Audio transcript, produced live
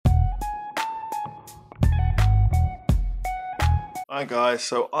Hi guys,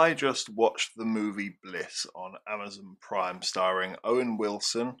 so I just watched the movie Bliss on Amazon Prime starring Owen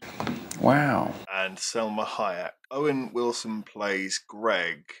Wilson Wow. and Selma Hayek. Owen Wilson plays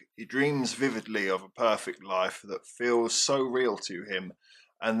Greg. He dreams vividly of a perfect life that feels so real to him,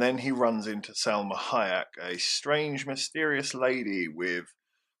 and then he runs into Selma Hayek, a strange, mysterious lady with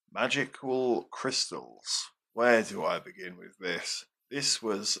magical crystals. Where do I begin with this? This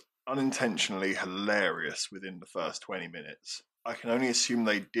was unintentionally hilarious within the first 20 minutes. I can only assume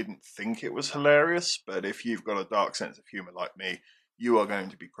they didn't think it was hilarious, but if you've got a dark sense of humour like me, you are going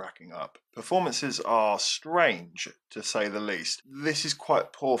to be cracking up. Performances are strange, to say the least. This is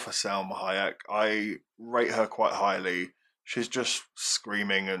quite poor for Salma Hayek. I rate her quite highly. She's just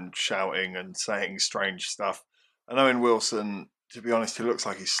screaming and shouting and saying strange stuff. And Owen Wilson, to be honest, he looks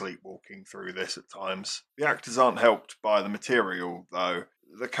like he's sleepwalking through this at times. The actors aren't helped by the material, though.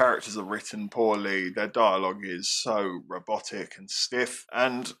 The characters are written poorly, their dialogue is so robotic and stiff,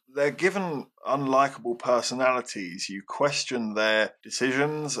 and they're given unlikable personalities. You question their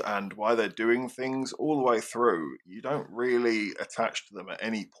decisions and why they're doing things all the way through. You don't really attach to them at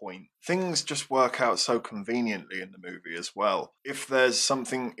any point. Things just work out so conveniently in the movie as well. If there's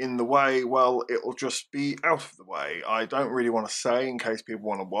something in the way, well, it'll just be out of the way. I don't really want to say in case people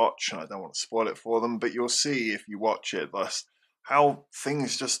want to watch, and I don't want to spoil it for them, but you'll see if you watch it, thus how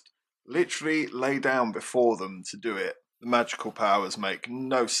things just literally lay down before them to do it. The magical powers make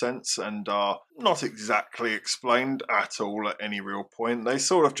no sense and are not exactly explained at all at any real point. They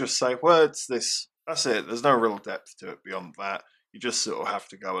sort of just say, well, it's this, that's it. There's no real depth to it beyond that. You just sort of have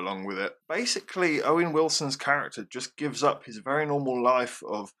to go along with it. Basically, Owen Wilson's character just gives up his very normal life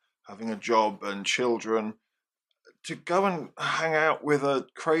of having a job and children to go and hang out with a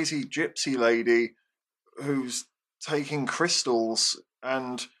crazy gypsy lady who's taking crystals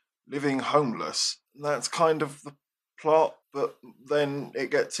and living homeless. That's kind of the plot, but then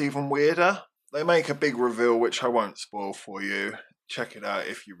it gets even weirder. They make a big reveal, which I won't spoil for you. Check it out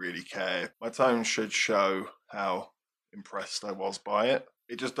if you really care. My tone should show how impressed I was by it.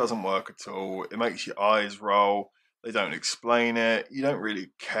 It just doesn't work at all. It makes your eyes roll. They don't explain it. You don't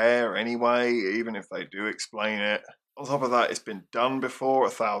really care anyway, even if they do explain it. On top of that, it's been done before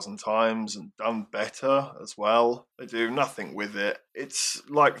 1,000 times and done better as well. They do nothing with it. It's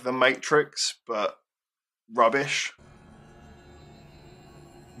like The Matrix, but rubbish.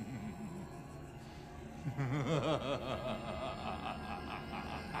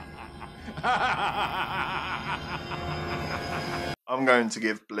 I'm going to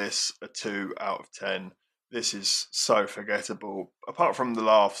give Bliss a 2 out of 10. This is so forgettable, apart from the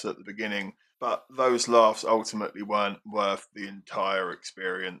laughs at the beginning, but those laughs ultimately weren't worth the entire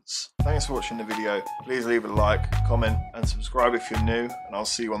experience. Thanks for watching the video. Please leave a like, comment, and subscribe if you're new, and I'll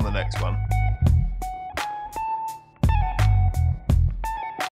see you on the next one.